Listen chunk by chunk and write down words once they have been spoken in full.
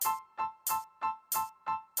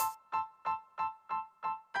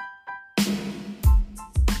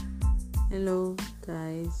Hello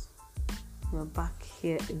guys, we're back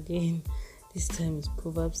here again. This time is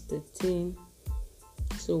Proverbs 13.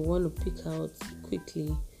 So we want to pick out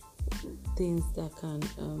quickly things that can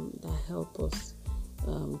that help us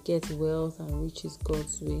get wealth and riches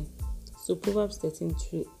God's way. So Proverbs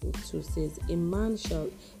 13:2 says, "A man shall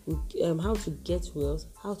how to get wealth,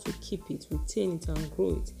 how to keep it, retain it, and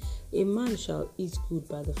grow it. A man shall eat good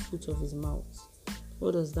by the fruit of his mouth."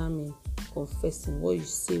 What does that mean? Confessing what you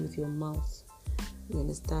say with your mouth. You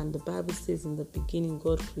understand? The Bible says in the beginning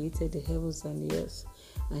God created the heavens and the earth,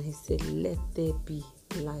 and He said, "Let there be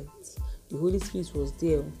light." The Holy Spirit was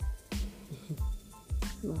there.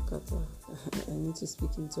 I need to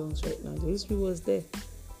speak in tongues right now. The Holy Spirit was there,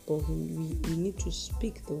 but we need to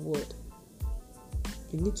speak the word.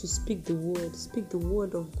 You need to speak the word. Speak the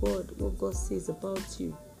word of God. What God says about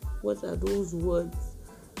you. What are those words?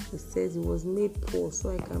 He says, "He was made poor so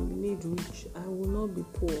I can be made rich. I will not be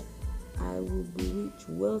poor. I will be rich.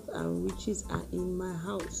 Wealth and riches are in my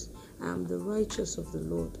house. I am the righteous of the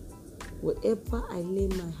Lord. Wherever I lay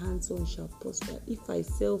my hands on shall prosper. If I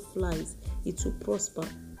sell flies, it will prosper."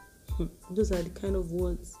 Those are the kind of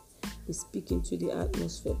words we speak into the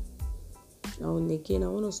atmosphere. Now and again, I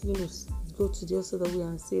want us to go to the other way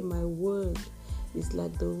and say, "My word is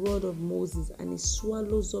like the rod of Moses, and it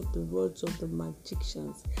swallows up the rods of the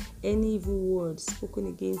magicians." Any evil word spoken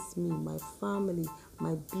against me, my family,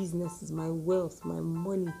 my businesses, my wealth, my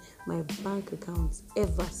money, my bank accounts,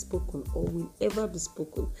 ever spoken or will ever be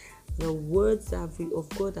spoken, the words of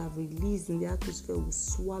God have released in the atmosphere will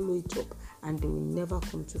swallow it up, and they will never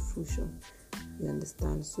come to fruition. You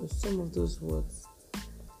understand? So some of those words,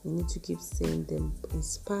 we need to keep saying them,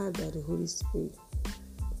 inspired by the Holy Spirit.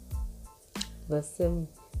 Verse 7,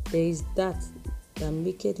 "There is that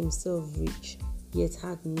maketh himself rich, yet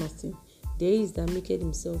had nothing. There is that maketh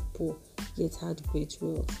himself poor, yet had great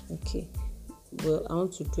wealth." Okay, well, I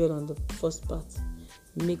want to dwell on the first part.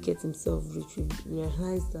 Maketh himself rich. We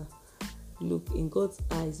realize that, look, in God's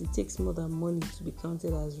eyes, it takes more than money to be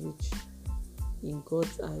counted as rich. In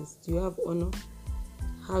God's eyes, do you have honor?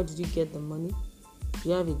 How did you get the money? Do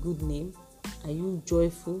you have a good name? Are you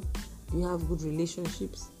joyful? Do you have good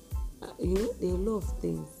relationships? There are a lot of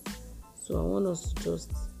things. So I want us to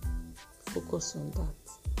just focus on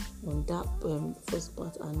that first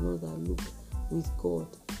part, and know that, look, with God,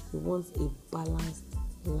 He wants a balanced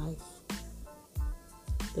life.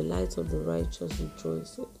 The light of the righteous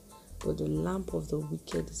rejoiceth, but the lamp of the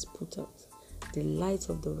wicked is put out. The light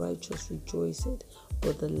of the righteous rejoiceth,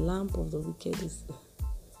 but the lamp of the wicked is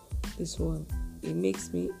this one. It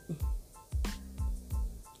makes me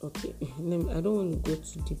okay. I don't want to go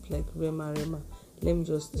too deep like Rema. Let me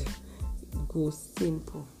just go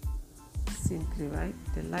simply, right?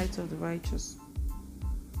 The light of the righteous.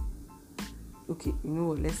 Okay, you know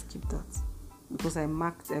what? Let's skip that, because I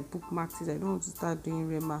bookmarked it. I don't want to start doing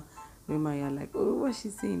Rema. You're like, "Oh, what's she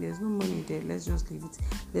saying? There's no money there. Let's just leave it."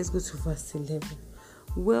 Let's go to verse 11.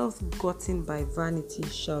 "Wealth gotten by vanity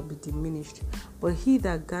shall be diminished, but he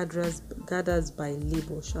that gathers by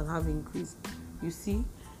labor shall have increase." You see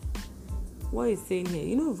what he's saying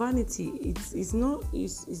here? Vanity,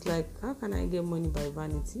 it's like, how can I get money by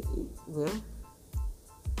vanity? Well,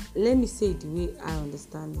 let me say it the way I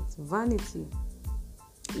understand it. Vanity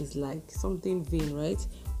is like something vain, right?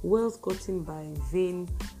 Wealth gotten by vain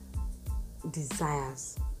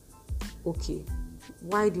desires. Okay,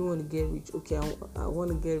 why do you want to get rich? Okay, I want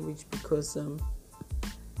to get rich because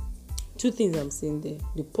two things I'm saying there: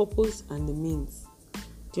 the purpose and the means.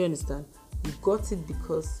 Do you understand? You got it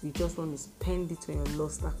because you just want to spend it on your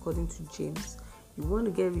lust, according to James. You want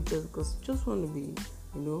to get rich just because you just want to be,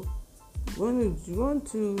 you want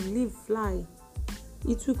to live fly.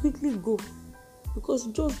 It will quickly go because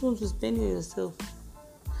you just want to spend it on yourself.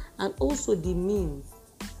 And also the means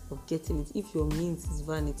of getting it. If your means is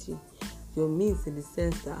vanity, your means in the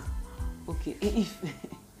sense that, okay,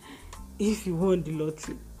 if you won the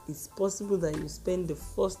lottery, it's possible that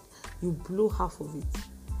you blow half of it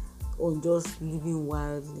on just living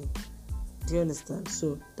wildly. Do you understand?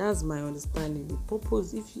 So that's my understanding. The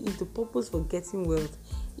purpose, if the purpose for getting wealth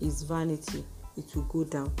is vanity, it will go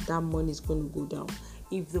down. That money is going to go down.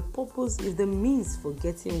 If the means for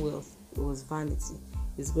getting wealth was vanity,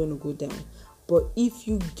 it's going to go down. But if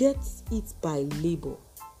you get it by labor,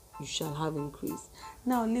 you shall have increase.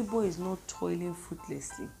 Now, labor is not toiling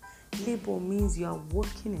fruitlessly. Labor means you are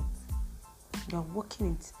working it. You are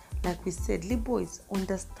working it. Like we said, labor is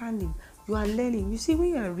understanding. You are learning. You see, when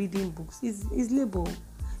you are reading books, it's labor.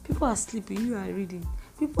 People are sleeping, you are reading.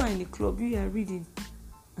 People are in the club, you are reading.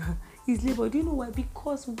 It's labor. Do you know why?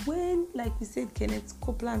 Because when, like we said, Kenneth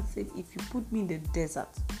Copeland said, "If you put me in the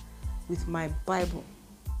desert, with my Bible,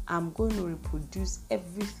 I'm going to reproduce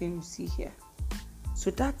everything you see here.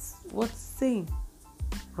 So that's what's saying,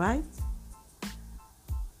 right?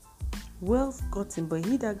 Wealth gotten, but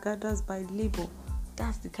he that gathers by labor,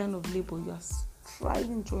 that's the kind of labor you are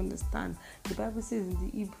striving to understand. The Bible says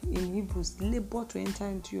in Hebrews, labor to enter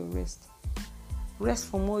into your rest. Rest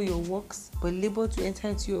from all your works, but labor to enter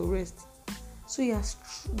into your rest. So you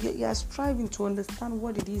are striving to understand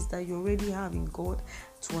what it is that you already have in God,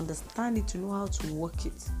 to understand it, to know how to work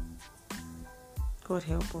it. God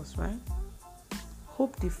help us, right?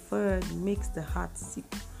 Hope deferred makes the heart sick,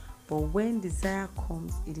 but when desire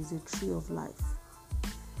comes, it is a tree of life.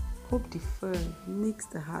 Hope deferred makes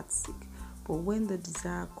the heart sick, but when the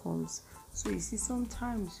desire comes, so you see,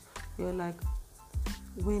 sometimes you're like,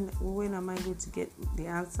 when am I going to get the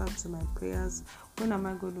answer to my prayers? When am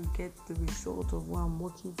I going to get the result of what I'm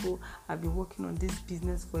working for? I've been working on this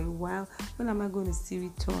business for a while. When am I going to see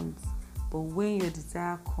returns? But when your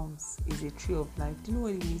desire comes, it's a tree of life. Do you know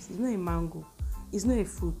what it means? It's not a mango. It's not a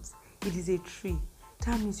fruit. It is a tree.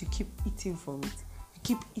 That means you keep eating from it. You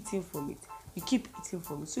keep eating from it. You keep eating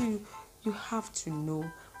from it. So you have to know,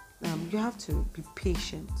 you have to be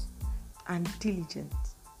patient and diligent.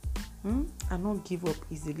 And not give up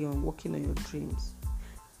easily on working on your dreams.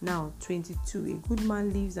 Now, 22. A good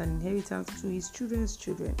man leaves an inheritance to his children's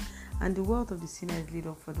children, and the wealth of the sinner is laid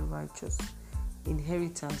up for the righteous.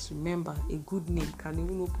 Inheritance, remember, a good name can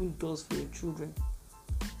even open doors for your children.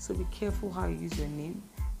 So be careful how you use your name.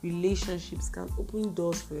 Relationships can open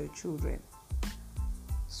doors for your children.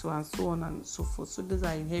 So and so on and so forth. So those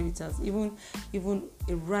are inheritance. Even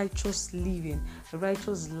a righteous living, a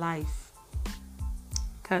righteous life,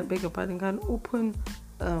 can open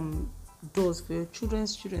doors for your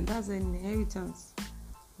children's children. That's an inheritance,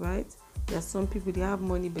 right? There are some people, they have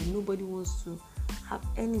money, but nobody wants to have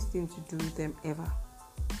anything to do with them ever.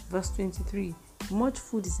 Verse 23. Much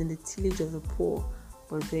food is in the tillage of the poor,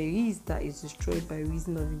 but there is that is destroyed by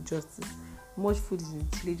reason of injustice. Much food is in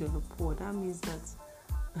the tillage of the poor. That means that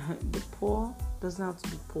the poor doesn't have to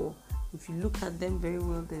be poor. If you look at them very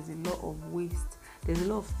well, there's a lot of waste. There's a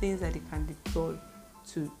lot of things that they can deploy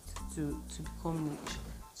to become rich.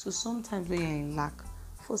 So sometimes when you're in lack,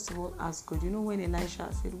 first of all, ask God. You know, when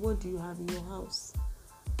Elisha said, what do you have in your house?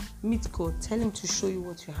 Meet God. Tell him to show you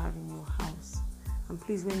what you have in your house. And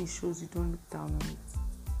please, when he shows you, don't look down on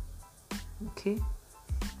it. Okay?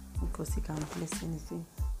 Because he can bless anything.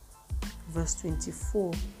 Verse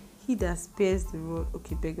 24. He that spares the rod.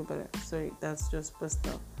 Okay, beg your pardon. Sorry, that's just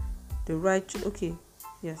personal. The righteous. Okay,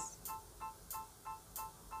 yes.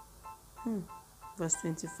 Verse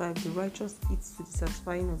 25. The righteous eats to the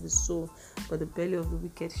satisfying of the soul, but the belly of the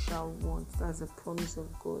wicked shall want. That's a promise of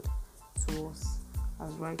God to us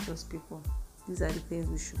as righteous people. These are the things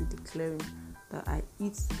we should be declaring, that I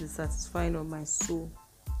eat to the satisfying of my soul.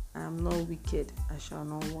 I am not wicked, I shall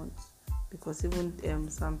not want. Because even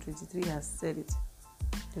Psalm 23 has said it.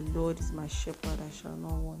 The Lord is my shepherd, I shall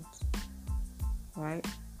not want. Right?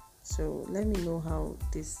 So let me know how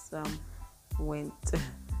this went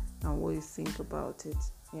and what you think about it.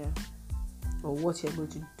 Yeah. Or what you're going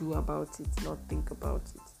to do about it, not think about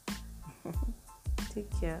it.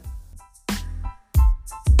 Take care.